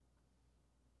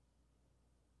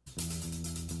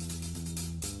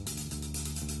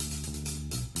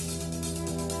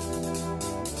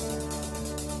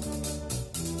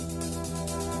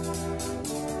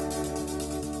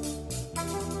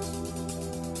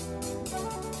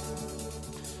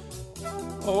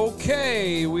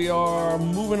Okay, we are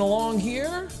moving along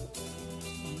here.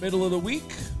 Middle of the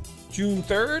week, June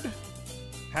 3rd.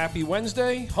 Happy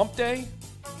Wednesday, hump day.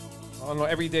 I don't know,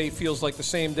 every day feels like the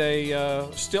same day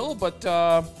still, but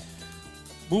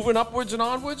moving upwards and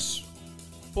onwards.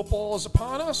 Football is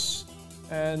upon us,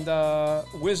 and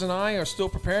Wiz and I are still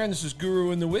preparing. This is Guru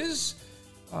and the Wiz.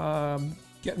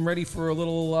 Getting ready for a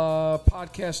little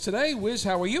podcast today. Wiz,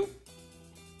 how are you?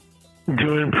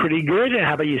 Doing pretty good.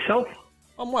 How about yourself?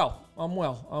 I'm well.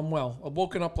 I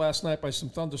woken up last night by some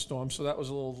thunderstorms, so that was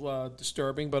a little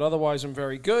disturbing. But otherwise, I'm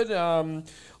very good.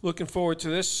 Looking forward to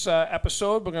this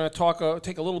episode. We're going to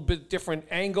take a little bit different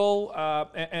angle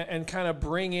and kind of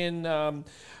bring in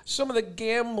some of the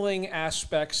gambling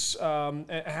aspects,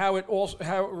 how it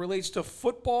relates to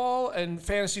football and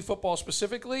fantasy football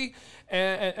specifically,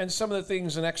 and some of the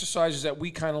things and exercises that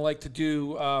we kind of like to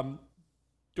do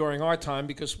during our time,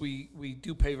 because we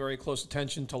do pay very close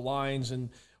attention to lines and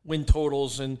win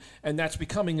totals, and that's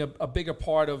becoming a bigger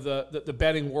part of the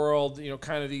betting world,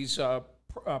 kind of these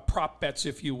prop bets,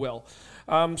 if you will.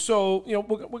 So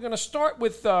we're going to start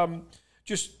with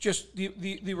just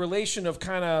the relation of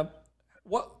kind of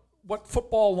what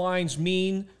football lines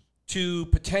mean to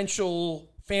potential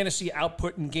fantasy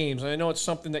output in games. And I know it's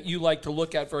something that you like to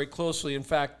look at very closely. In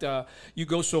fact, you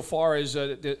go so far as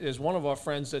one of our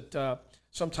friends that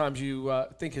sometimes you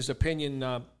think his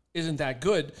opinion isn't that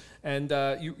good, and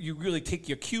you really take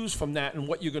your cues from that and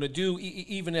what you're going to do,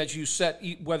 even as you set,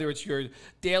 whether it's your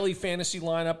daily fantasy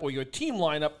lineup or your team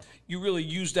lineup, you really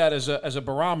use that as a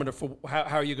barometer for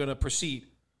how you're going to proceed.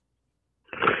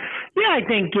 Yeah, I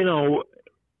think,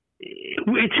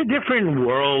 it's a different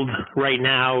world right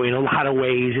now in a lot of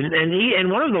ways, and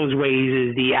one of those ways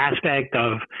is the aspect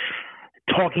of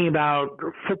talking about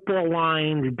football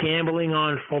lines, gambling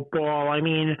on football. I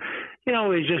mean,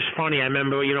 it's just funny. I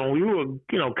remember, we were,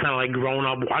 kind of like growing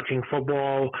up watching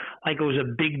football like it was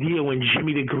a big deal when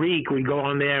Jimmy the Greek would go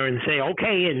on there and say,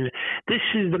 okay, and this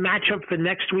is the matchup for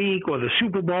next week or the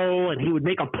Super Bowl, and he would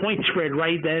make a point spread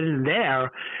right then and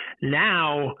there.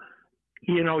 Now,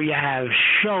 you have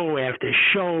show after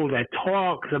show that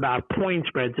talks about point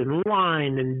spreads and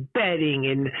line and betting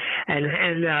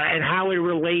and how it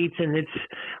relates, and it's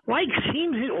like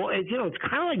it's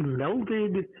kind of like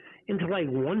melded into like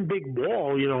one big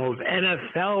ball, of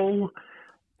NFL,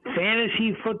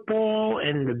 fantasy football,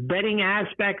 and the betting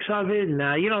aspects of it. And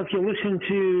if you listen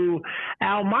to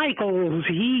Al Michaels,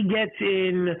 he gets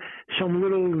in some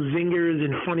little zingers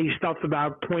and funny stuff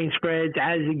about point spreads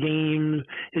as the game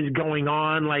is going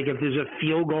on. Like if there's a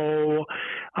field goal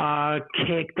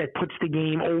kick that puts the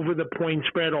game over the point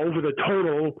spread, over the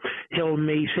total, he'll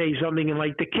may say something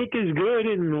like, the kick is good,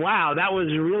 and wow, that was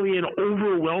really an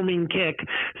overwhelming kick.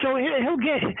 So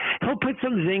he'll put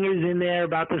some zingers in there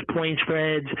about this point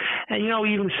spreads. And,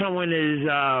 even someone as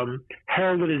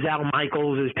heralded as Al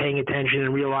Michaels is paying attention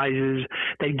and realizes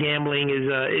that gambling is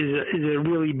a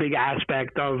really big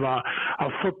aspect of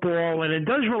football, and it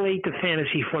does relate to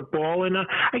fantasy football. And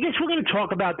I guess we're going to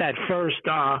talk about that first,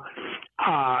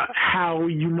 how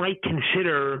you might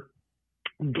consider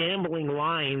gambling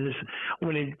lines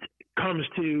when it comes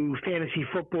to fantasy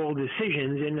football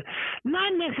decisions, and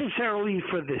not necessarily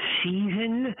for the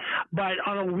season, but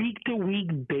on a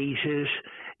week-to-week basis.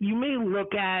 You may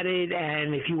look at it,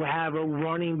 and if you have a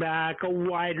running back, a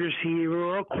wide receiver,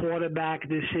 or a quarterback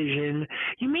decision,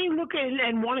 you may look at it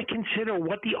and want to consider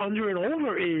what the under and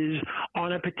over is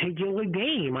on a particular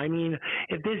game. I mean,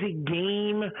 if there's a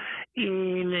game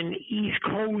in an East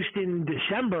Coast in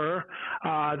December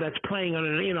that's playing on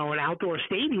an outdoor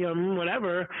stadium,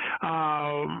 whatever,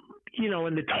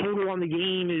 and the total on the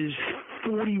game is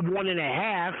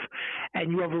 41.5,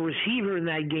 and you have a receiver in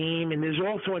that game, and there's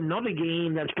also another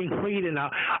game that's being played in a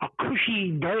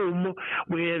cushy dome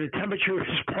where the temperature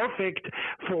is perfect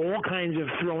for all kinds of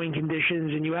throwing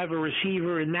conditions, and you have a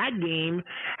receiver in that game,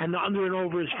 and the under and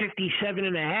over is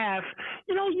 57.5,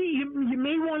 you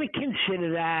may want to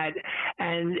consider that.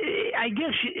 And I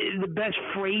guess the best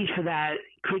phrase for that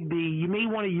could be, you may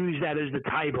want to use that as the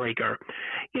tiebreaker.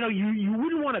 You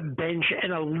wouldn't want to bench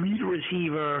an elite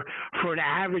receiver for an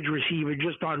average receiver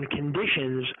just on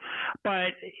conditions,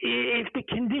 but if the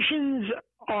conditions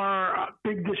are a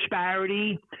big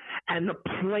disparity and the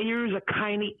players are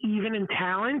kind of even in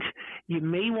talent, you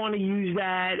may want to use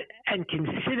that and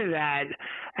consider that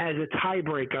as a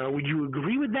tiebreaker. Would you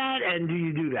agree with that, and do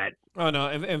you do that? Oh, no,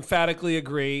 emphatically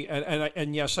agree,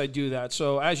 and yes, I do that.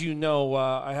 So as you know,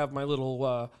 I have my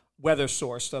little weather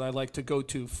source that I like to go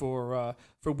to for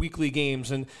weekly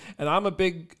games, and I'm a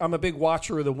big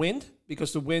watcher of the wind,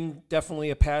 because the wind definitely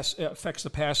affects the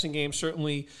passing game.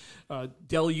 Certainly,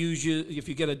 deluge, if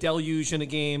you get a deluge in a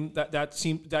game,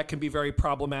 that can be very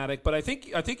problematic. But I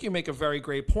think you make a very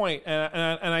great point,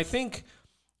 and I think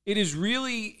it is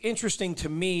really interesting to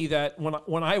me that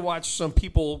when I watch some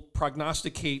people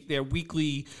prognosticate their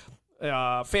weekly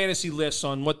fantasy lists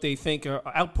on what they think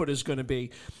output is going to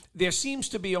be, there seems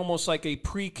to be almost like a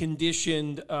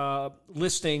preconditioned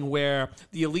listing where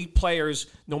the elite players,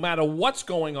 no matter what's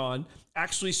going on,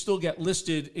 actually still get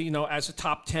listed, as a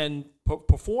top 10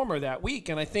 performer that week.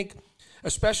 And I think,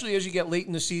 especially as you get late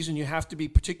in the season, you have to be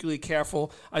particularly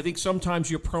careful. I think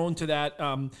sometimes you're prone to that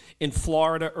in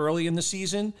Florida early in the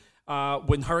season.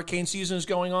 When hurricane season is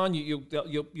going on,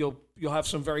 you'll have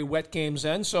some very wet games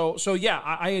then. So yeah,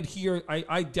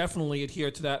 I definitely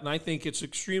adhere to that, and I think it's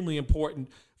extremely important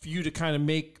for you to kind of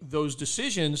make those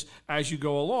decisions as you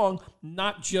go along,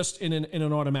 not just in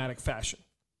an automatic fashion.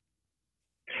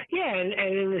 Yeah, and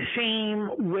in the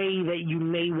same way that you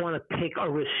may want to pick a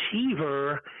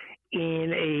receiver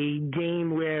in a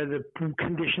game where the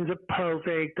conditions are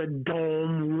perfect, a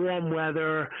dome, warm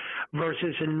weather,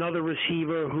 versus another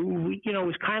receiver who,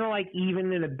 is kind of like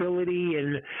even in ability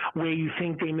and where you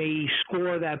think they may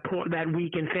score that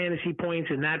week in fantasy points,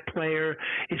 and that player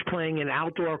is playing in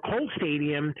outdoor cold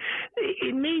stadium.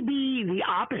 It may be the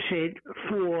opposite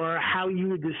for how you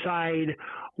would decide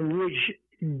which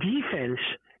defense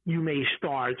you may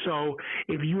start. So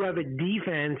if you have a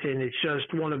defense and it's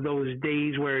just one of those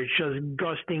days where it's just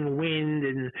gusting wind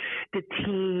and the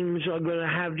teams are going to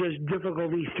have just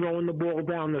difficulty throwing the ball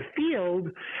down the field,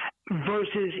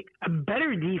 versus a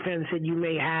better defense that you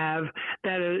may have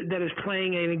that is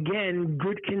playing in, again,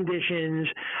 good conditions,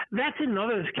 that's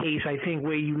another case, I think,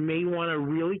 where you may want to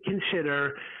really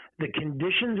consider the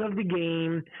conditions of the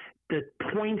game, the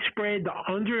point spread, the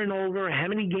under and over, how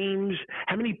many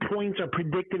points are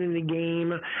predicted in the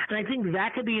game. And I think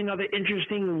that could be another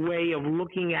interesting way of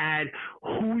looking at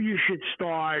who you should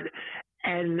start,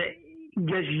 and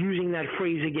just using that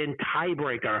phrase again,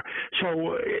 tiebreaker.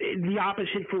 So the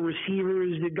opposite for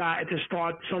receivers, the guy to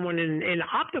start someone in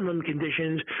optimum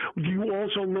conditions. You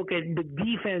also look at the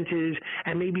defenses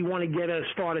and maybe want to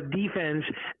start a defense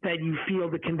that you feel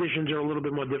the conditions are a little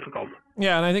bit more difficult.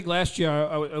 Yeah, and I think last year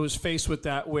I was faced with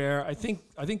that, where I think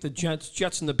the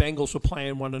Jets and the Bengals were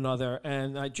playing one another,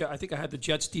 and I think I had the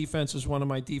Jets defense as one of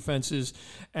my defenses,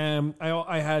 and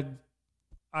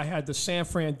I had the San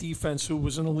Fran defense, who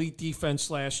was an elite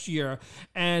defense last year,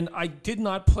 and I did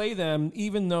not play them,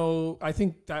 even though I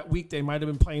think that week they might have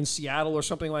been playing Seattle or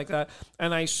something like that,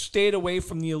 and I stayed away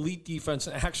from the elite defense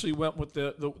and actually went with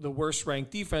the worst-ranked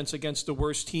defense against the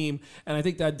worst team, and I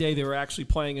think that day they were actually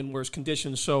playing in worse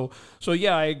conditions. So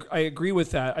yeah, I agree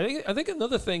with that. I think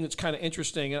another thing that's kind of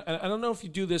interesting, and I don't know if you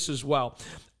do this as well,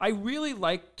 I really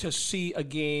like to see a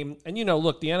game, and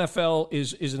look, the NFL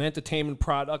is an entertainment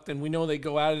product, and we know they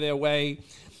go out of their way,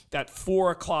 that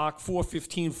 4 o'clock,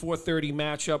 4:15, 4:30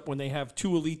 matchup when they have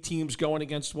two elite teams going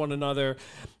against one another.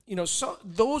 So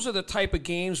those are the type of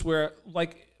games where,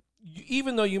 like,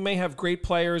 even though you may have great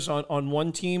players on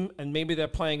one team and maybe they're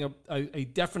playing a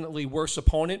definitely worse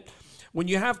opponent, when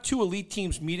you have two elite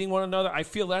teams meeting one another, I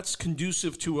feel that's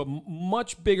conducive to a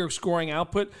much bigger scoring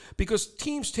output, because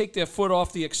teams take their foot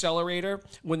off the accelerator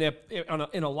when they're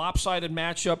in a lopsided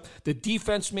matchup. The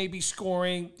defense may be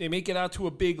scoring. They may get out to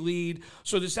a big lead.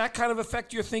 So does that kind of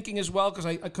affect your thinking as well?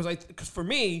 Because for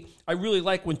me, I really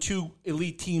like when two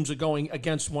elite teams are going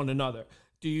against one another.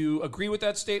 Do you agree with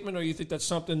that statement, or you think that's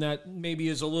something that maybe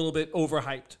is a little bit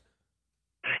overhyped?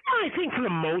 I think for the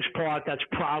most part, that's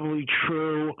probably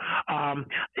true.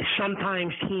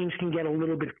 Sometimes teams can get a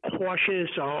little bit cautious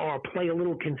or play a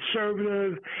little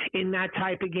conservative in that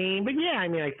type of game. But yeah,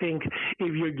 I think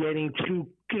if you're getting two,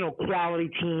 quality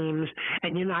teams,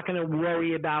 and you're not going to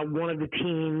worry about one of the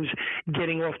teams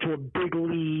getting off to a big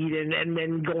lead and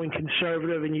then going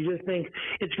conservative, and you just think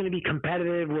it's going to be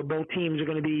competitive, where both teams are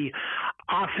going to be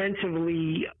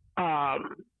offensively,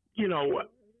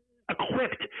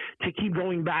 equipped to keep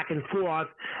going back and forth,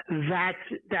 that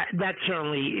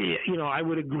certainly, I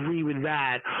would agree with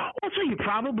that. Also, you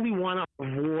probably want to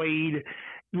avoid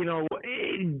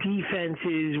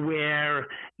defenses where,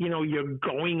 you're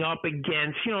going up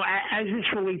against, as this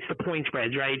relates to point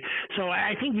spreads, right? So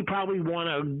I think you probably want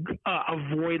to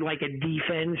avoid like a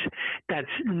defense that's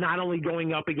not only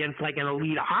going up against like an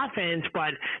elite offense,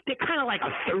 but they're kind of like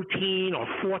a 13 or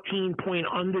 14 point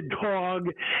underdog,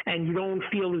 and you don't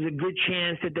feel there's a good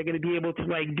chance that they're going to be able to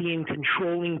like be in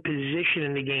controlling position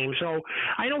in the game. So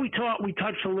I know we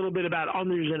touched a little bit about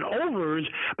unders and overs,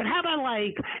 but how about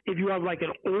like if you have like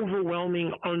an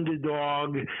overwhelming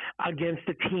underdog against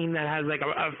a team that has like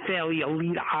a fairly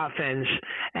elite offense,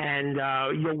 and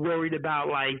you're worried about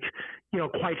like,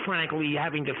 quite frankly,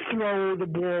 having to throw the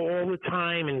ball all the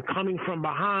time and coming from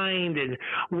behind and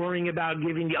worrying about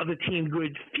giving the other team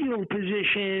good field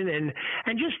position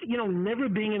and just, never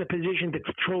being in a position to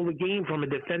control the game from a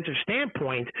defensive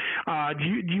standpoint. Do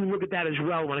you look at that as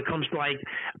well when it comes to like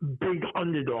big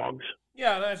underdogs?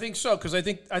 Yeah, I think so, because I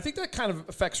think that kind of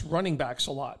affects running backs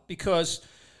a lot, because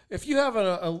if you have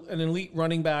an elite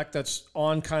running back that's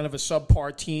on kind of a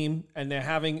subpar team and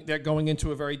they're going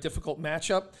into a very difficult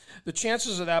matchup, the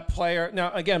chances of that player,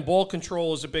 now again, ball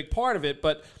control is a big part of it,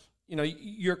 but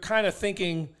you're kind of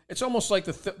thinking, it's almost like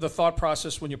the thought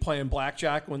process when you're playing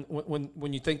blackjack,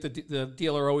 when you think the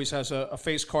dealer always has a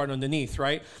face card underneath,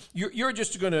 right? You're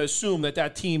just going to assume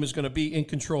that team is going to be in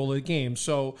control of the game.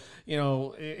 So,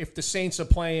 if the Saints are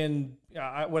playing,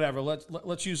 whatever,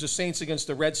 let's use the Saints against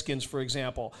the Redskins, for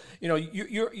example.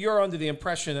 You're under the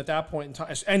impression at that point in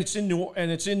time, and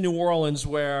it's in New Orleans,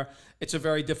 where it's a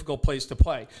very difficult place to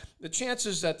play. The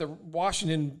chances that the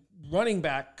Washington running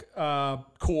back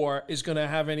core is going to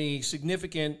have any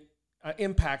significant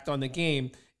impact on the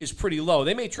game is pretty low.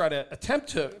 They may try to attempt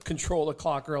to control the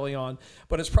clock early on,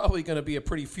 but it's probably going to be a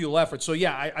pretty futile effort. So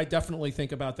yeah, I definitely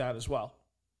think about that as well.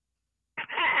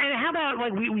 And how about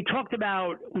like we talked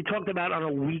about on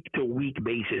a week to week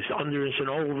basis, unders and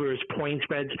overs, point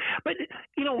spreads. But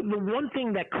the one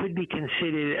thing that could be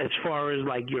considered as far as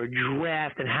like your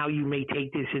draft and how you may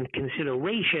take this in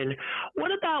consideration, what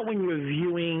about when you're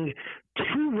viewing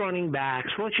two running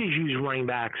backs? Let's just use running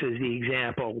backs as the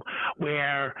example,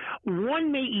 where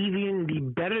one may even be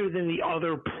better than the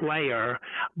other player,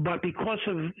 but because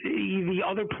of the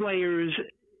other player's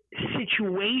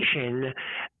situation,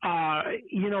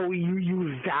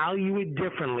 you value it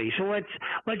differently. So let's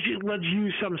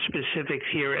use some specifics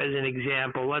here as an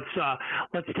example. Let's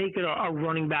take a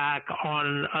running back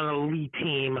on an elite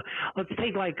team. Let's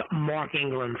take like Mark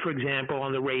Ingram, for example,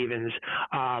 on the Ravens.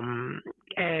 And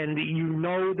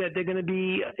that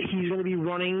he's going to be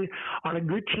running on a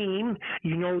good team.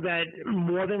 That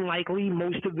more than likely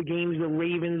most of the games the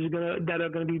Ravens that are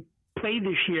going to be played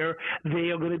this year, they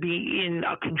are going to be in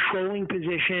a controlling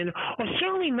position, or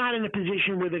certainly not in a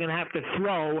position where they're going to have to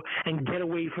throw and get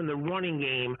away from the running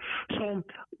game. So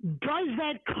does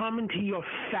that come into your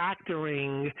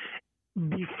factoring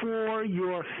before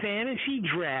your fantasy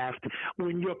draft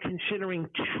when you're considering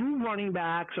two running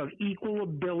backs of equal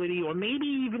ability, or maybe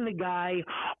even the guy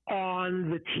on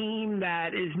the team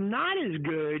that is not as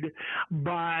good,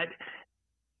 but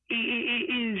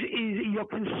is you're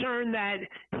concerned that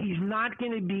he's not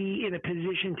going to be in a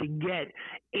position to get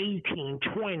 18,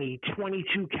 20,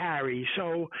 22 carries?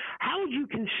 So how would you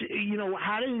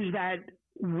how does that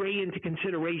weigh into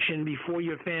consideration before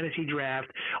your fantasy draft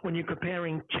when you're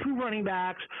comparing two running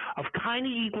backs of kind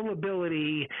of equal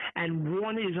ability, and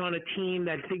one is on a team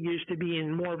that figures to be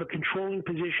in more of a controlling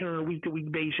position on a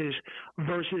week-to-week basis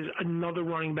versus another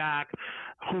running back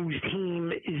whose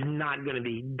team is not going to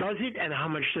be? Does it, and how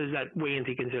much does that weigh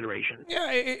into consideration?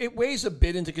 Yeah, it weighs a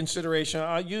bit into consideration.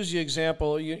 I'll use the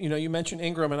example. You mentioned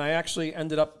Ingram, and I actually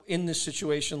ended up in this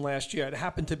situation last year. It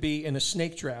happened to be in a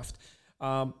snake draft.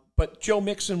 But Joe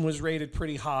Mixon was rated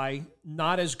pretty high,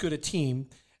 not as good a team,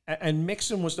 and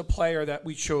Mixon was the player that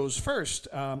we chose first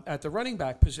at the running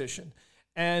back position.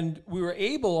 And we were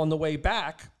able, on the way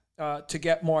back, to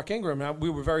get Mark Ingram. Now, we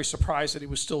were very surprised that he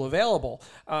was still available.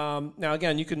 Now,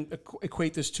 again, you can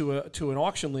equate this to an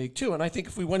auction league, too. And I think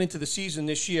if we went into the season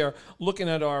this year, looking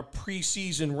at our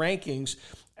preseason rankings,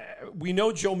 we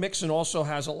know Joe Mixon also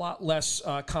has a lot less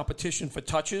competition for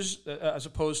touches as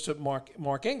opposed to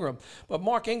Mark Ingram. But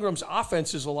Mark Ingram's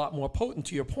offense is a lot more potent,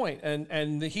 to your point.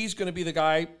 And he's going to be the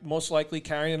guy most likely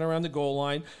carrying it around the goal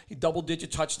line. He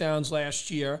double-digit touchdowns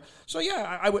last year. So,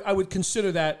 yeah, I would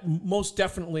consider that, most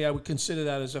definitely I would consider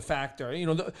that as a factor.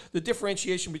 The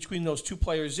differentiation between those two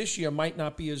players this year might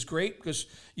not be as great, because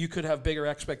you could have bigger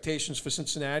expectations for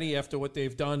Cincinnati after what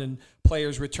they've done and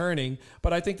players returning.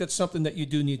 But I think that's something that you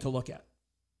do need to look at.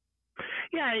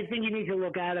 Yeah, I think you need to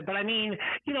look at it. But, I mean,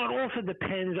 it also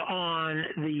depends on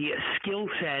the skill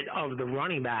set of the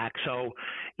running back. So,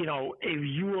 if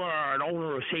you are an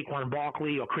owner of Saquon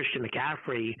Barkley or Christian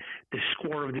McCaffrey, the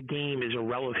score of the game is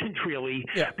irrelevant, really,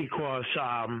 because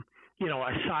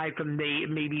aside from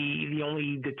maybe the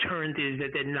only deterrent is that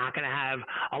they're not going to have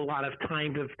a lot of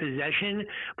time of possession.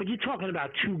 But you're talking about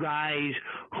two guys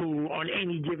who on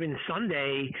any given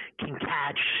Sunday can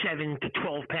catch 7 to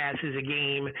 12 passes a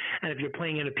game. And if you're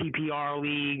playing in a PPR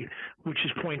league, which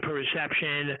is point per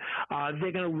reception,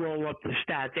 they're going to roll up the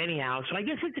stats anyhow. So I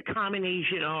guess it's a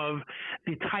combination of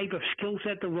the type of skill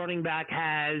set the running back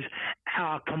has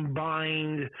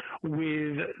combined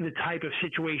with the type of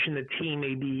situation the team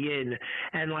may be in.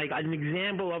 And like an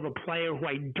example of a player who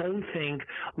I don't think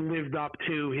lived up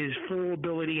to his full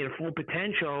ability and full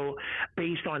potential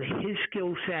based on his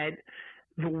skill set,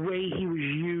 the way he was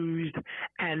used,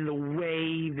 and the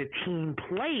way the team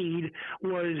played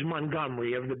was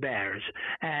Montgomery of the Bears.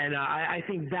 And I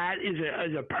think that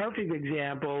is a perfect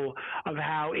example of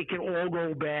how it can all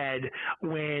go bad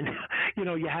when,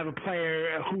 you have a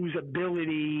player whose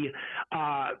ability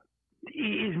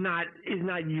is not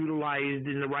utilized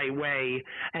in the right way,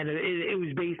 and it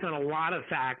was based on a lot of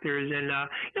factors. And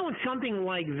when something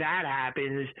like that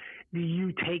happens, do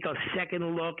you take a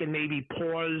second look and maybe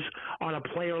pause on a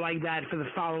player like that for the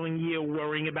following year,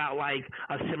 worrying about like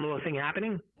a similar thing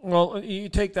happening? Well, you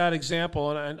take that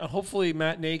example, and hopefully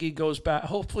Matt Nagy goes back.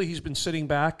 Hopefully he's been sitting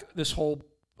back this whole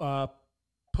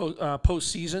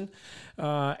postseason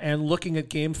and looking at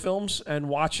game films and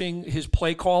watching his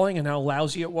play calling and how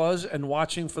lousy it was, and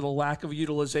watching for the lack of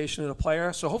utilization of the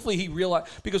player. So hopefully he realized,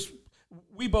 because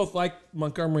we both liked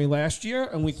Montgomery last year,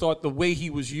 and we thought the way he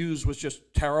was used was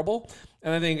just terrible.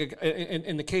 And I think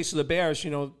in the case of the Bears,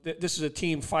 this is a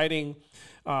team fighting.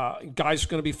 Guys are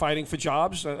going to be fighting for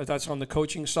jobs. That's on the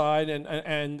coaching side,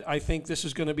 and I think this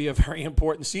is going to be a very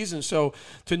important season. So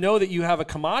to know that you have a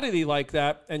commodity like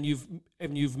that, and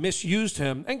you've misused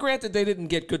him, and granted they didn't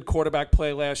get good quarterback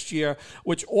play last year,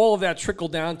 which all of that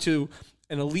trickled down to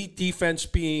an elite defense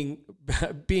being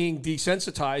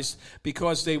desensitized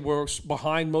because they were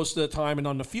behind most of the time and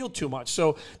on the field too much.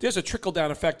 So there's a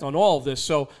trickle-down effect on all of this.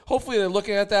 So hopefully they're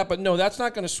looking at that. But no, that's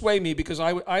not going to sway me, because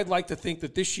I'd like to think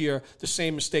that this year the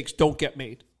same mistakes don't get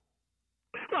made.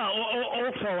 Well,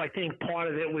 also, I think part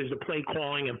of it was the play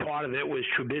calling, and part of it was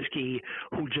Trubisky,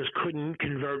 who just couldn't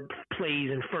convert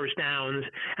plays and first downs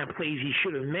and plays he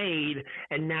should have made.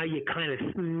 And now you kind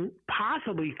of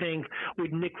possibly think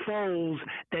with Nick Foles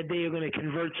that they are going to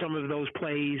convert some of those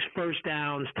plays, first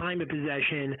downs, time of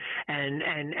possession,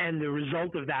 and the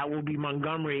result of that will be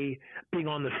Montgomery being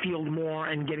on the field more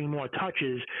and getting more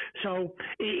touches. So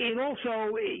it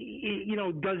also,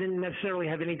 doesn't necessarily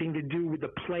have anything to do with the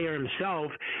player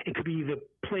himself. It could be the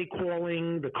play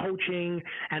calling, the coaching,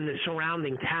 and the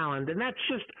surrounding talent. And that's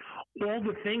just all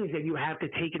the things that you have to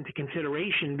take into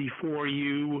consideration before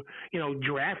you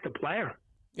draft a player.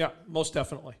 Yeah, most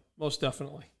definitely. Most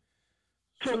definitely.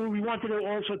 So we wanted to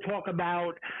also talk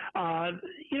about,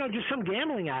 just some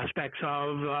gambling aspects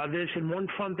of this. And one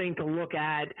fun thing to look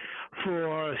at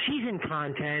for season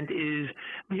content is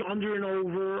the under and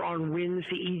over on wins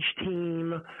to each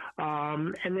team.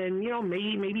 And then,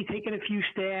 maybe taking a few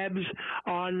stabs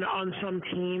on some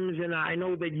teams. And I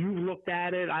know that you've looked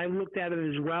at it. I looked at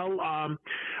it as well.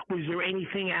 Was there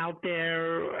anything out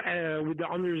there with the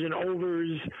unders and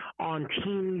overs on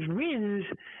teams' wins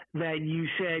that you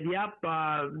said, yep,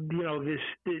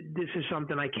 this is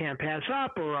something I can't pass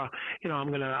up, or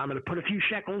I'm gonna put a few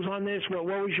shekels on this? What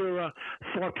was your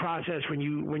thought process when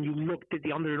you looked at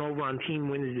the under and over on team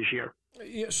wins this year?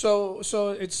 Yeah, so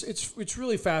it's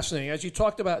really fascinating, as you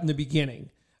talked about in the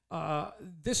beginning.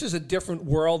 This is a different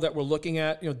world that we're looking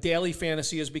at. Daily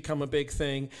fantasy has become a big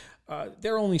thing.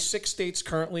 There are only 6 states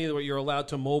currently where you're allowed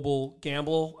to mobile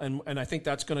gamble, and I think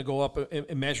that's going to go up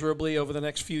immeasurably over the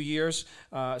next few years,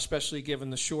 especially given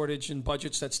the shortage in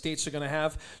budgets that states are going to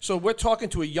have. So we're talking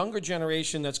to a younger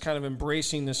generation that's kind of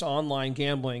embracing this online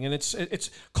gambling, and it's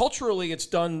culturally it's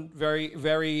done very,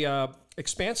 very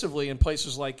expansively in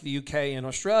places like the UK and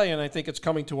Australia, and I think it's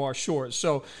coming to our shores.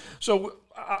 So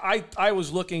I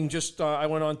was looking I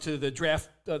went on to the draft,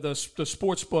 the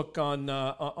sports book on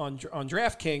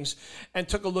DraftKings, and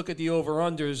took a look at the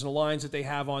over-unders and the lines that they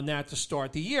have on that to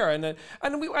start the year. And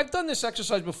I've done this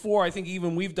exercise before. I think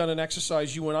even we've done an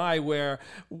exercise, you and I, where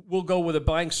we'll go with a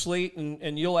blank slate,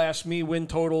 and you'll ask me win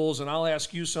totals, and I'll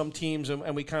ask you some teams,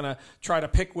 and we kind of try to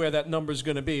pick where that number is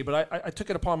going to be. But I took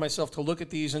it upon myself to look at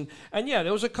these, and yeah,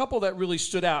 there was a couple that really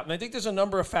stood out. And I think there's a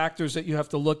number of factors that you have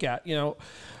to look at.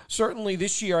 Certainly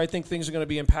this year, I think things are going to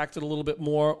be impacted a little bit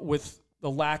more with the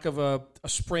lack of a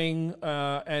spring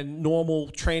and normal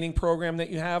training program that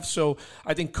you have. So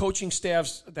I think coaching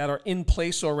staffs that are in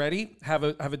place already have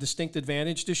a distinct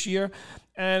advantage this year.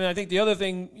 And I think the other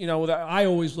thing, that I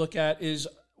always look at is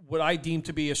what I deem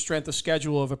to be a strength of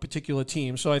schedule of a particular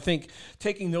team. So I think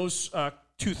taking those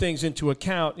two things into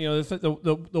account,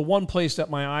 the one place that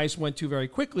my eyes went to very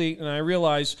quickly, and I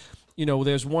realized,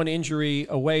 there's one injury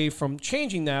away from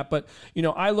changing that. But,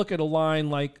 I look at a line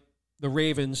like the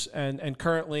Ravens, and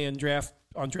currently on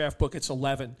draft book it's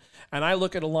 11. And I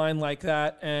look at a line like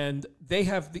that, and they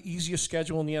have the easiest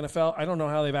schedule in the NFL. I don't know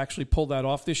how they've actually pulled that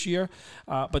off this year,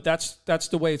 but that's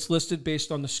the way it's listed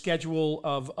based on the schedule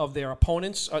of their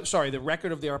opponents. The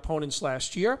record of their opponents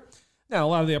last year. Now, a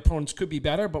lot of their opponents could be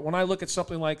better, but when I look at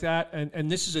something like that,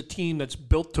 and this is a team that's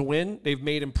built to win, they've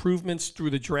made improvements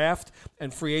through the draft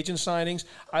and free agent signings.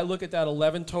 I look at that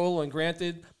 11 total, and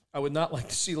granted, I would not like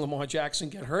to see Lamar Jackson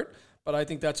get hurt, but I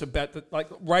think that's a bet that, like,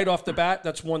 right off the bat,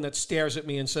 that's one that stares at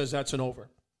me and says that's an over.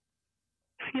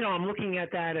 I'm looking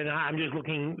at that, and I'm just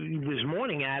looking this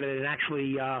morning at it, and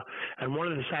actually, on one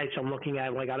of the sites I'm looking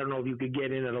at, I don't know if you could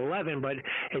get in at 11, but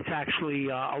it's actually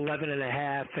 11 and a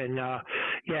half, and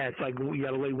it's like you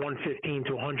got to lay 115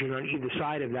 to 100 on either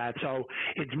side of that, so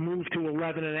it's moved to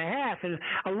 11 and a half, and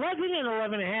 11 and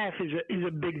 11 and a half is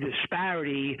a big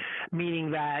disparity,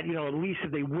 meaning that, at least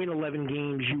if they win 11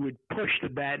 games, you would push the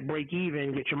bet, break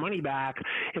even, get your money back.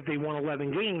 If they won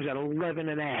 11 games at 11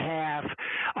 and a half,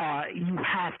 you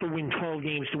have to win 12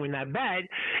 games to win that bet.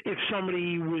 If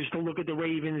somebody was to look at the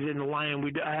Ravens and the Lions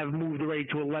would have moved the rate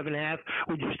to 11 and a half,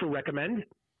 would you still recommend?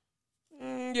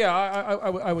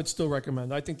 I would still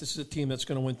recommend. I think this is a team that's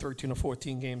going to win 13 or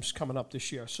 14 games coming up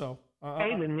this year. So,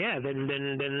 then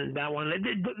that one,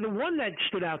 the one that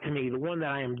stood out to me, the one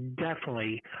that I am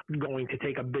definitely going to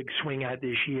take a big swing at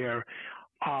this year,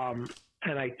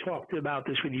 and I talked about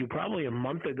this with you probably a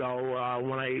month ago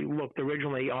when I looked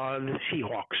originally on the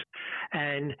Seahawks.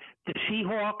 And the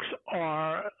Seahawks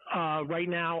are, right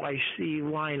now, I see a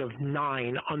line of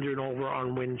 9 under and over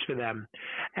on wins for them.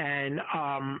 And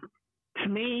to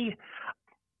me,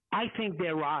 I think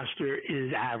their roster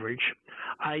is average.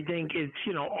 I think it's,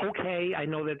 okay. I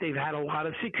know that they've had a lot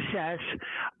of success,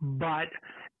 but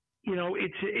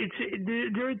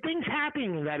there are things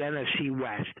happening in that NFC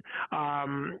West.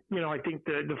 I think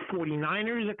the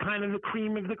 49ers are kind of the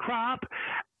cream of the crop.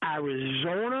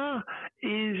 Arizona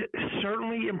is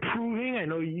certainly improving. I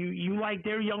know you like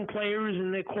their young players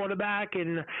and their quarterback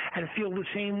and feel the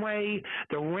same way.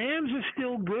 The Rams are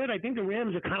still good. I think the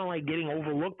Rams are kind of like getting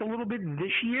overlooked a little bit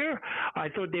this year. I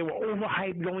thought they were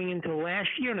overhyped going into last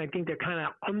year, and I think they're kind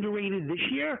of underrated this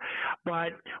year. But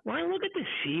when I look at the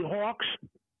Seahawks,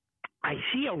 I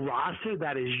see a roster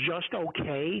that is just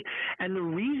okay, and the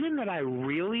reason that I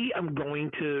really am going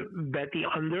to bet the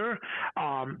under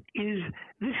is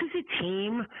this is a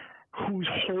team whose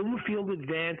home field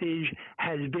advantage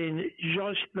has been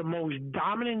just the most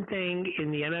dominant thing in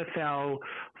the NFL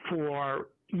for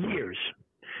years.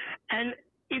 And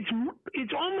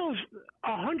it's almost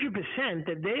 100%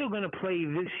 that they are going to play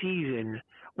this season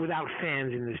without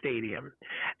fans in the stadium.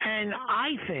 And I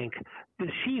think the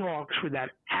Seahawks, with that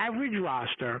average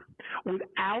roster,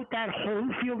 without that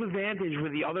home field advantage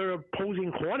with the other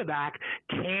opposing quarterback,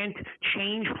 can't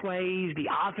change plays. The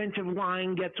offensive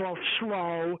line gets off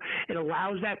slow. It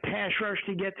allows that pass rush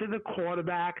to get to the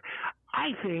quarterback. I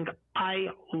think I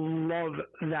love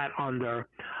that under.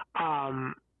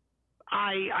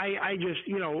 I just,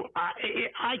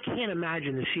 I can't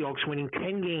imagine the Seahawks winning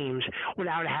 10 games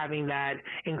without having that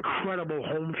incredible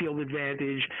home field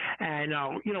advantage. And,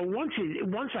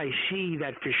 once I see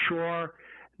that for sure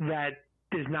that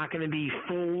there's not going to be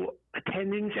full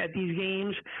attendance at these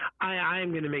games, I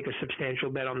am going to make a substantial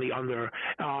bet on the under.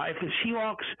 If the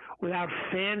Seahawks, without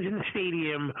fans in the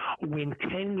stadium, win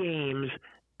 10 games,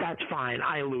 that's fine.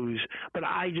 I lose. But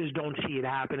I just don't see it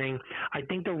happening. I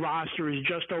think the roster is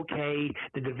just okay.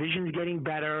 The division's getting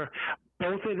better.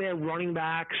 Both of their running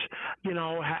backs,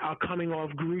 are coming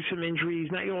off gruesome injuries.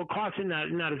 Now, Carson,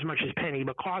 not as much as Penny,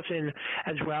 but Carson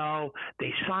as well.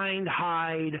 They signed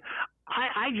Hyde.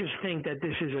 I just think that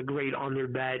this is a great under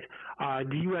bet.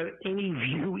 Do you have any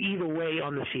view either way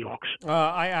on the Seahawks?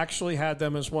 I actually had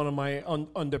them as one of my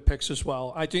under picks as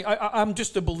well. I think I'm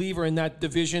just a believer in that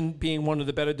division being one of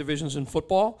the better divisions in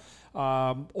football.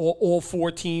 All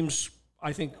 4 teams,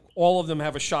 I think all of them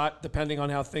have a shot depending on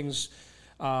how things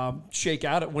shake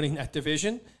out at winning that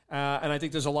division. And I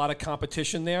think there's a lot of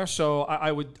competition there, so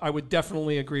I would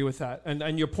definitely agree with that.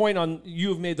 And your point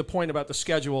you've made the point about the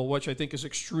schedule, which I think is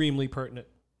extremely pertinent.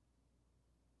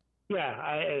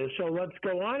 Yeah, so let's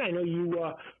go on. I know you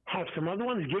have some other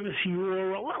ones. Give us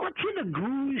your. Let's hear the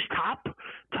Gru's top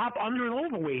under and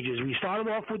over wages. We started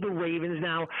off with the Ravens.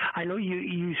 Now I know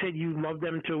you said you love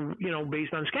them to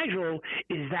based on schedule.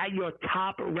 Is that your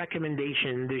top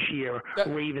recommendation this year?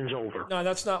 Ravens over? No,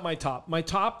 that's not my top. My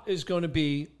top is going to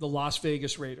be the Las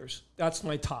Vegas Raiders. That's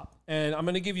my top, and I'm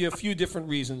going to give you a few different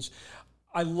reasons.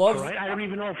 I love. All right. I don't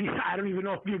even know if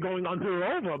you're going under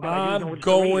or over. But I'm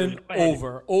going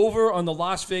over. Over on the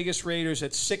Las Vegas Raiders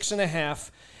at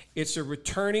 6.5. It's a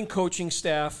returning coaching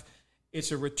staff.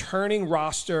 It's a returning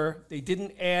roster. They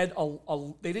didn't add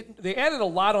They added a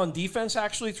lot on defense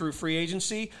actually through free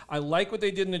agency. I like what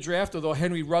they did in the draft, although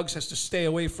Henry Ruggs has to stay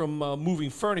away from moving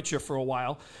furniture for a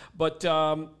while. But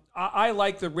I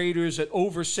like the Raiders at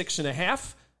over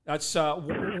 6.5. That's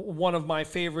one of my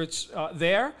favorites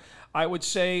there. I would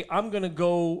say I'm going to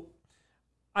go,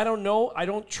 I don't know. I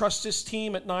don't trust this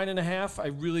team at 9.5. I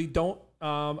really don't.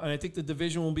 And I think the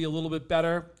division will be a little bit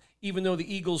better. Even though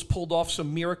the Eagles pulled off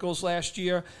some miracles last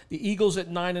year, the Eagles at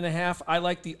 9.5. I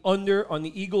like the under on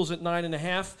the Eagles at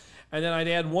 9.5. And then I'd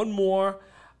add one more,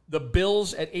 the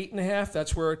Bills at 8.5.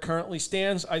 That's where it currently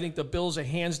stands. I think the Bills are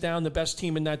hands down the best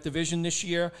team in that division this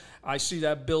year. I see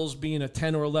that Bills being a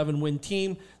 10 or 11 win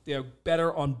team. They're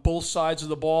better on both sides of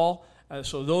the ball.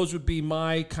 So those would be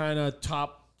my kind of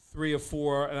top 3 or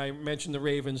 4, and I mentioned the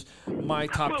Ravens, my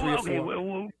top 3 or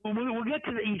 4. We'll get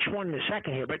to each one in a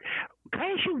second here, but can I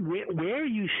ask you, where are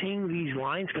you seeing these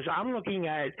lines? Because I'm looking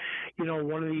at,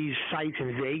 one of these sites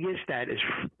in Vegas that is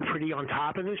pretty on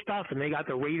top of this stuff, and they got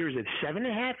the Raiders at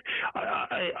 7.5.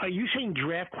 Are you saying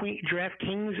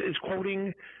DraftKings is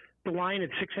quoting the line at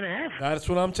 6.5? That's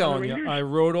what I'm telling you. I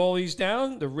wrote all these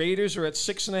down. The Raiders are at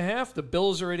 6.5. The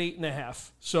Bills are at 8.5.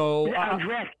 So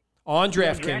on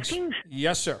DraftKings.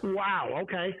 Yes, sir. Wow.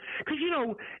 Okay. Because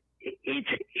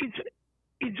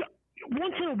it's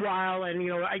once in a while,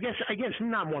 and I guess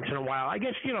not once in a while. I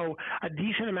guess a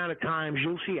decent amount of times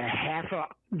you'll see a half a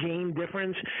game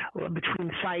difference between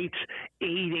sites, 8,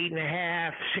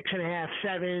 8.5, 6.5,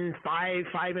 7, 5,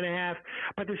 5.5.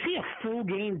 But to see a full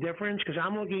game difference, because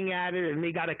I'm looking at it, and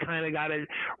they got it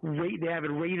rate. They have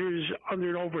it Raiders under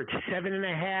and over at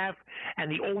 7.5,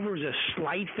 and the over is a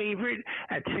slight favorite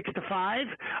at 6-5.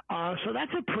 So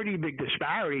that's a pretty big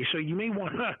disparity. So you may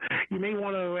want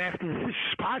to after this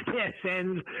podcast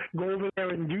ends, go over there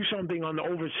and do something on the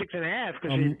over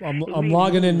 6.5. I'm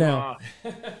logging in now.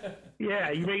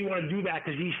 Yeah, you may want to do that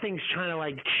because these things trying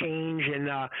to change, and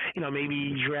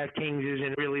maybe DraftKings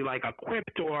isn't really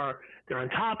equipped, or they're on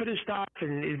top of this stuff,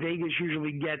 and Vegas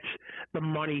usually gets the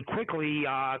money quickly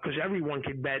because everyone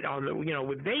could bet on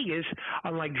with Vegas,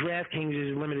 unlike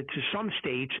DraftKings is limited to some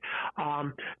states.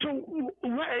 So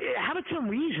how about some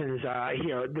reasons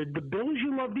here? The Bills,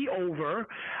 you love the over.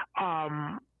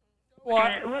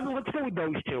 Well, let's go with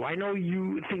those two. I know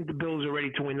you think the Bills are ready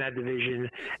to win that division,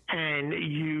 and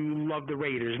you love the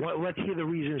Raiders. Let's hear the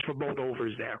reasons for both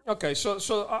overs there. Okay,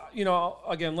 so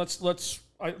again, let's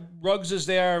Ruggs is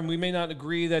there, and we may not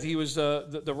agree that he was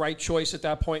the right choice at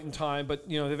that point in time, but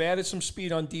they've added some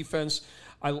speed on defense.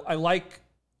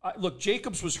 Look,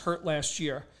 Jacobs was hurt last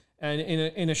year. And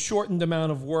in a shortened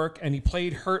amount of work, and he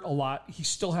played hurt a lot, he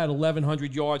still had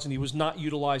 1,100 yards, and he was not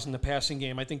utilized in the passing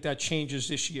game. I think that changes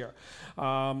this year.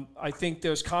 I think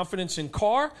there's confidence in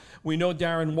Carr. We know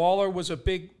Darren Waller was a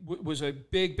big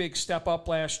step up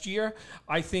last year.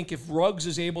 I think if Ruggs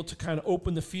is able to kind of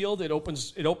open the field, it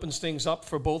opens things up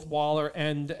for both Waller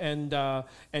and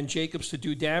Jacobs to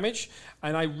do damage.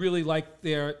 And I really like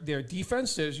their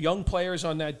defense. There's young players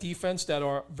on that defense that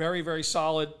are very, very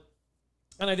solid.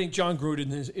 And I think John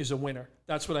Gruden is a winner.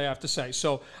 That's what I have to say.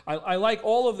 So I like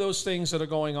all of those things that are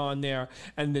going on there.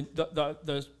 And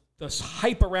the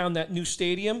hype around that new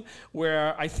stadium,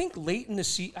 where I think late in the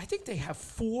season, I think they have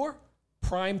 4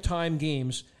 primetime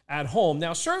games at home.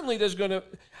 Now, certainly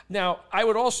I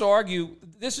would also argue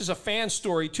this is a fan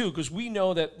story too, because we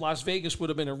know that Las Vegas would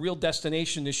have been a real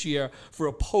destination this year for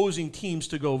opposing teams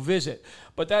to go visit.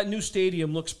 But that new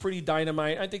stadium looks pretty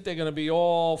dynamite. I think they're going to be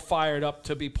all fired up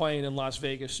to be playing in Las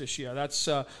Vegas this year. That's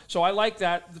so I like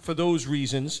that for those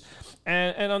reasons.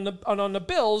 And on the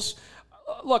Bills,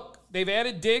 look, they've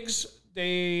added Diggs.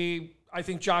 I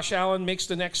think Josh Allen makes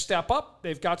the next step up.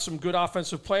 They've got some good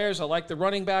offensive players. I like the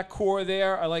running back core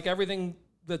there. I like everything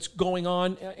that's going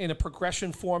on in a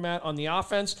progression format on the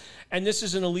offense. And this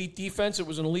is an elite defense. It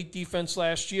was an elite defense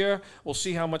last year. We'll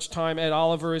see how much time Ed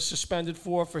Oliver is suspended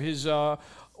for his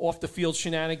off-the-field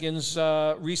shenanigans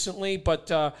recently.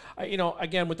 But,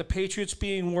 again, with the Patriots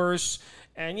being worse,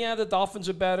 and, the Dolphins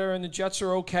are better and the Jets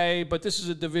are okay, but this is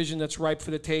a division that's ripe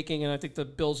for the taking, and I think the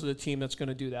Bills are the team that's going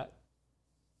to do that.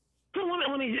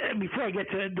 me before I get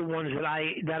to the ones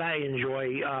that I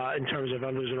enjoy in terms of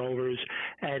unders and overs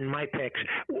and my picks.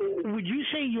 Would you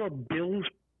say your Bills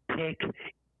pick?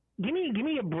 Give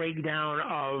me a breakdown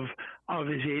of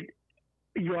is it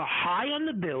you're high on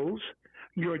the Bills,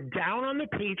 you're down on the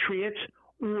Patriots,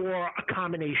 or a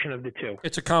combination of the two?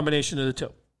 It's a combination of the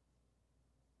two.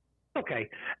 Okay.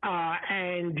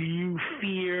 And do you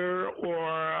fear or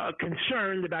are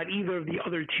concerned about either of the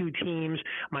other two teams?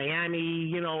 Miami,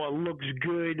 looks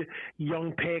good,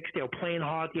 young picks. They're playing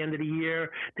hard at the end of the year.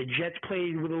 The Jets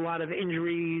played with a lot of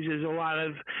injuries. There's a lot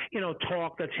of,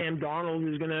 talk that Sam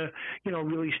Darnold is going to,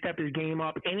 really step his game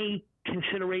up. Any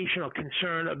consideration or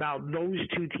concern about those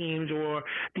two teams, or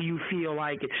do you feel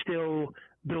like it's still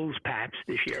Bills Pats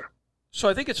this year? So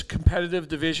I think it's a competitive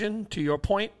division, to your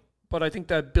point. But I think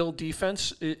that Bill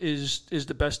defense is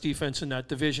the best defense in that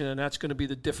division, and that's going to be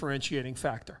the differentiating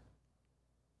factor.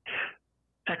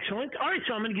 Excellent. All right,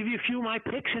 so I'm going to give you a few of my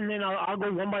picks, and then I'll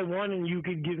go one by one, and you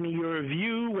could give me your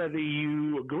view, whether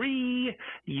you agree,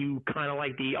 you kind of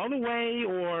like the other way,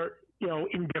 or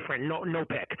indifferent. No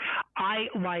pick. I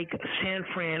like San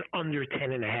Fran under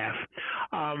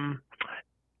 10.5.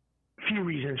 Few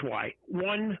reasons why.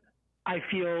 One, I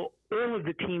feel all of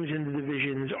the teams in the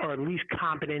divisions are at least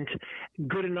competent,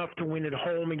 good enough to win at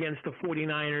home against the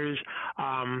 49ers.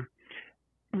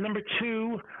 Number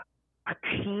two, a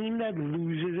team that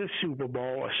loses a Super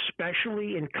Bowl,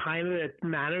 especially in kind of the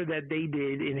manner that they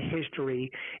did in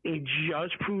history, it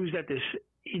just proves that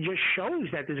it just shows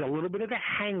that there's a little bit of a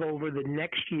hangover the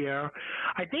next year.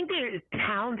 I think they're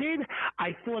talented.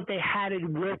 I thought they had it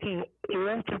working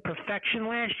all to perfection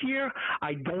last year.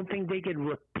 I don't think they could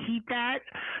repeat that.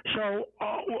 So,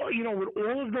 with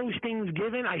all of those things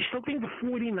given, I still think the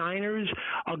 49ers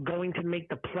are going to make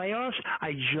the playoffs.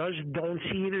 I just don't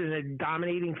see it in a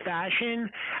dominating fashion,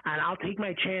 and I'll take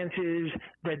my chances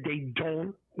that they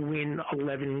don't win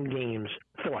 11 games.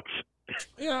 Thoughts?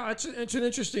 Yeah, it's an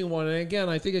interesting one. And again,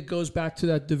 I think it goes back to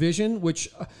that division, which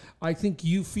I think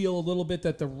you feel a little bit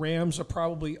that the Rams are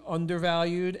probably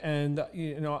undervalued. And,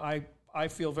 I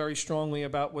feel very strongly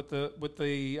about what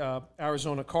the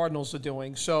Arizona Cardinals are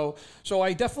doing. So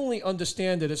I definitely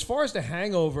understand it. As far as the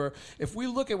hangover, if we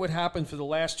look at what happened for the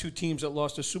last two teams that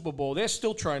lost the Super Bowl, they're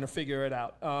still trying to figure it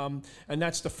out. And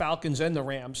that's the Falcons and the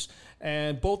Rams.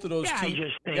 And both of those teams. I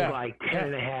just think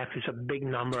 10.5 is a big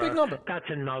number. It's a big number. That's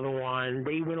another one.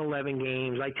 They win 11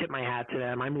 games. I tip my hat to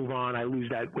them. I move on. I lose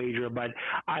that wager. But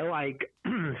I like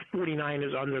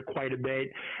 49ers under quite a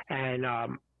bit. And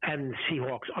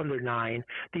Seahawks under 9.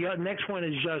 The next one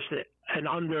is just an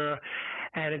under,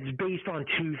 and it's based on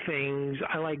two things.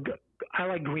 I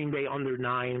like Green Bay under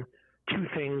 9. Two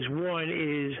things. One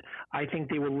is I think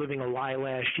they were living a lie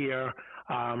last year.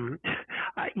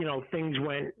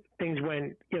 Things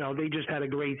went. They just had a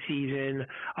great season.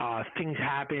 Things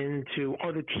happened to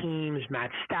other teams.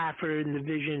 Matt Stafford in the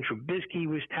division. Trubisky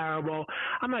was terrible.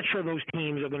 I'm not sure those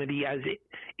teams are going to be as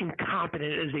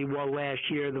incompetent as they were last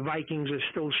year. The Vikings are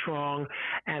still strong,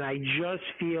 and I just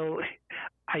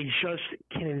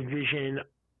can envision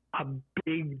a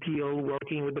big deal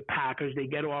working with the Packers. They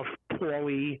get off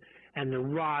poorly, and the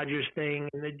Rodgers thing,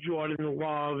 and the Jordan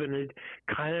Love, and it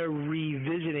kind of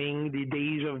revisiting the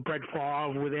days of Brett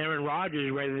Favre with Aaron Rodgers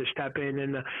ready to step in.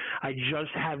 And I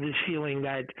just have this feeling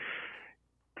that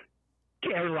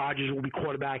Aaron Rodgers will be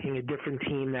quarterbacking a different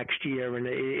team next year, and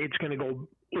it's going to go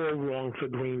all wrong for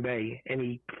Green Bay.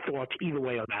 Any thoughts either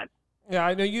way on that? Yeah,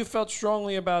 I know you felt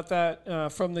strongly about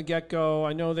that from the get-go.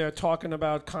 I know they're talking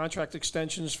about contract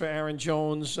extensions for Aaron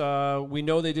Jones. We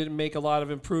know they didn't make a lot of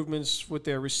improvements with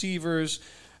their receivers.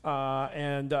 I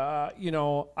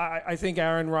think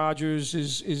Aaron Rodgers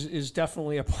is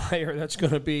definitely a player that's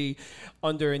going to be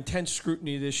under intense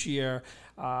scrutiny this year.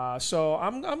 So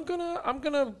I'm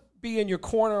gonna be in your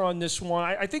corner on this one.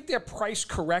 I think they're priced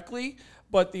correctly,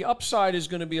 but the upside is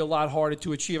going to be a lot harder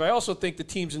to achieve. I also think the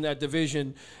teams in that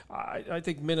division, I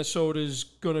think Minnesota is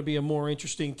going to be a more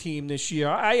interesting team this year.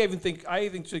 I even think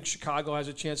Chicago has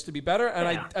a chance to be better,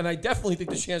 and I definitely think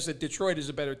the chance that Detroit is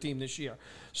a better team this year.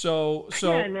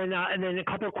 And then a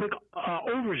couple of quick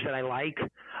overs that I like.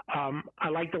 I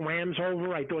like the Rams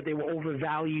over. I thought they were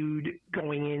overvalued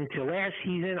going into last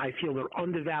season. I feel they're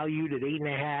undervalued at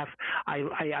 8.5.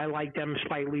 I like them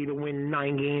slightly to win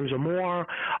 9 games or more.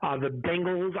 The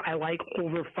Bengals, I like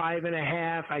over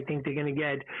 5.5. I think they're going to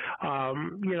get,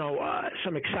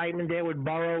 some excitement there with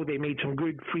Burrow. They made some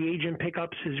good free agent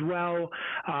pickups as well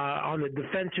on the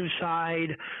defensive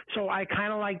side. So I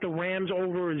kind of like the Rams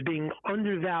over as being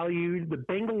undervalued. The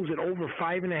Bengals at over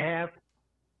 5.5.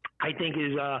 I think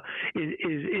is a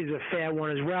fair one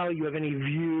as well. You have any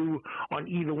view on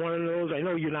either one of those? I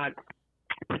know you're not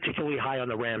particularly high on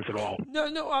the Rams at all.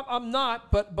 No, I'm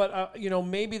not. But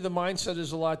maybe the mindset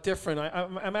is a lot different.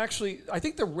 I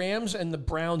think the Rams and the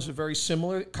Browns are very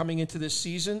similar coming into this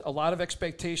season. A lot of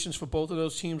expectations for both of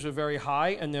those teams are very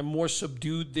high, and they're more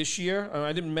subdued this year.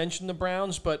 I didn't mention the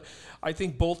Browns, but I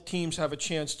think both teams have a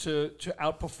chance to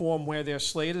outperform where they're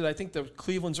slated. I think the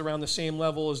Cleveland's around the same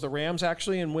level as the Rams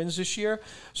actually in wins this year.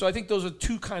 So I think those are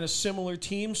two kind of similar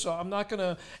teams. So I'm not going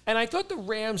to – and I thought the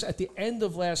Rams at the end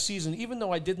of last season, even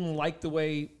though I didn't like the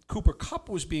way Cooper Kupp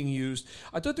was being used,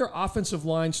 I thought their offensive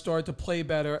line started to play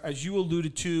better, as you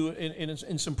alluded to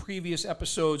in some previous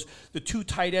episodes. The two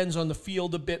tight ends on the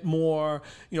field a bit more,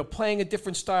 playing a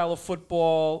different style of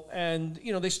football, and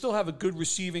they still have a good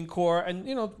receiving core, and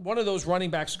one of those running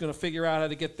backs is going to figure out how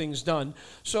to get things done.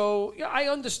 So I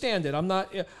understand it. I'm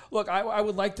not look. I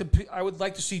would like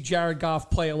to see Jared Goff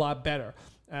play a lot better.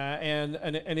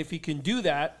 And if he can do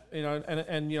that,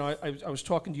 I was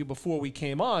talking to you before we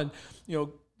came on,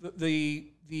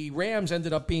 the Rams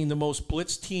ended up being the most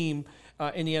blitzed team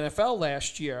in the NFL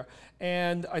last year.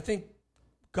 And I think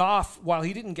Goff, while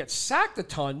he didn't get sacked a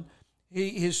ton,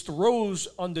 his throws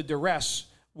under duress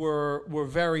were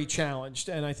very challenged,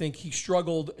 and I think he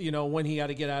struggled, when he had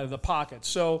to get out of the pocket.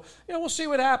 So, we'll see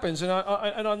what happens. And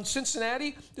on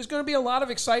Cincinnati, there's going to be a lot of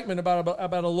excitement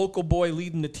about a local boy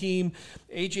leading the team.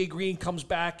 A.J. Green comes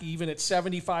back even at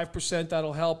 75%.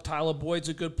 That'll help. Tyler Boyd's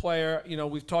a good player.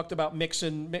 We've talked about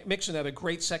Mixon. Mixon had a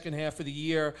great second half of the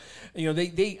year.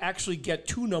 They actually get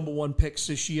 2 number 1 picks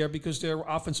this year because their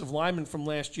offensive lineman from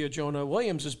last year, Jonah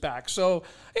Williams, is back. So,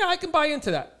 I can buy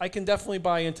into that. I can definitely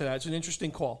buy into that. It's an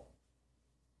interesting call.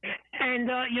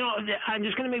 And, I'm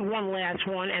just going to make one last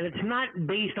one, and it's not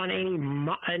based on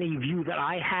any view that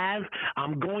I have.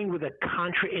 I'm going with a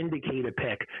contraindicator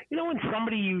pick. When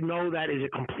somebody that is a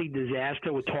complete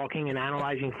disaster with talking and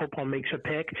analyzing football makes a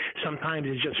pick, sometimes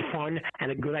it's just fun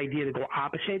and a good idea to go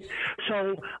opposite.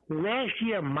 So last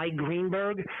year, Mike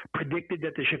Greenberg predicted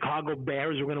that the Chicago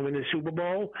Bears were going to win the Super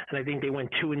Bowl, and I think they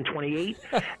went 2-28.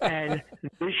 And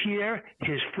this year,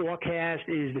 his forecast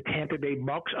is the Tampa Bay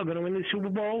Bucks are going to win the Super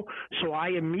Bowl. So I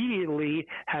immediately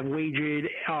have wagered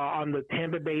on the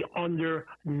Tampa Bay under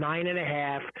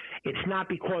 9.5. It's not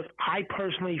because I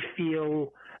personally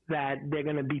feel that they're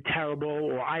going to be terrible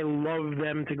or I love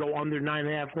them to go under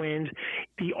 9.5 wins.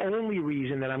 The only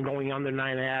reason that I'm going under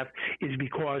 9.5 is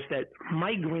because that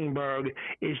Mike Greenberg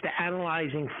is to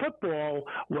analyzing football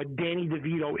what Danny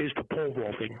DeVito is to pole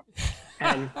vaulting.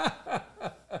 And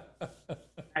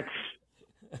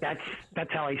that's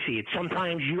how I see it.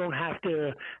 Sometimes you don't have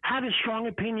to have a strong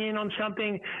opinion on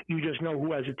something. You just know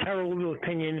who has a terrible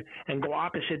opinion and go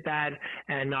opposite that,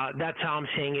 and that's how I'm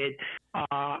seeing it.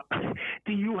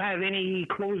 Do you have any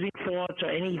closing thoughts or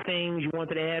anything you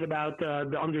wanted to add about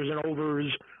the unders and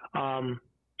overs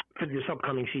for this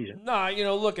upcoming season?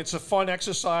 No, look, it's a fun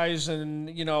exercise, and,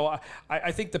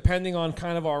 I think depending on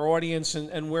kind of our audience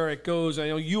and where it goes, I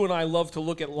know you and I love to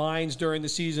look at lines during the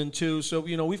season too, so,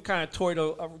 we've kind of toyed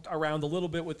around a little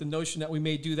bit with the notion that we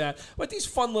may do that, but these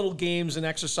fun little games and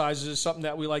exercises is something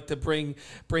that we like to bring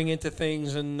into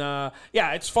things, and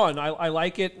it's fun. I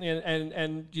like it,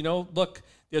 and look,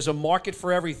 there's a market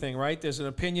for everything, right? There's an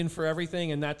opinion for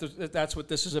everything, and that's what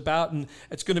this is about. And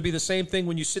it's going to be the same thing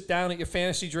when you sit down at your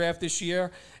fantasy draft this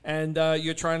year and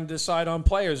you're trying to decide on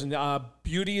players. And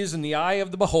beauty is in the eye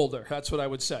of the beholder. That's what I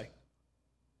would say.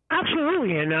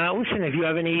 Absolutely. And listen, if you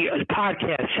have any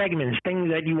podcast segments,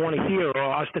 things that you want to hear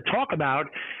or us to talk about,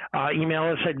 email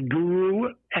us at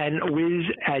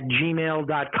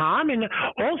guruandwiz@gmail.com. And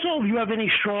also, if you have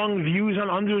any strong views on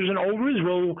unders and overs,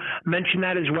 we'll mention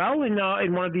that as well in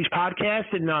one of these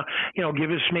podcasts. And,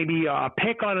 give us maybe a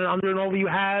pick on an under and over you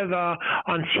have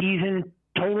on season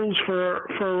totals for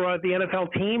the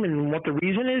NFL team and what the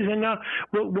reason is, and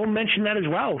we'll mention that as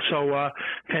well. So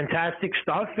fantastic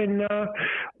stuff, and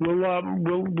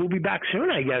we'll be back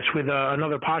soon, I guess, with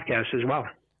another podcast as well.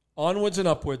 Onwards and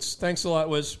upwards. Thanks a lot,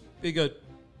 Wiz. Be good.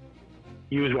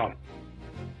 You as well.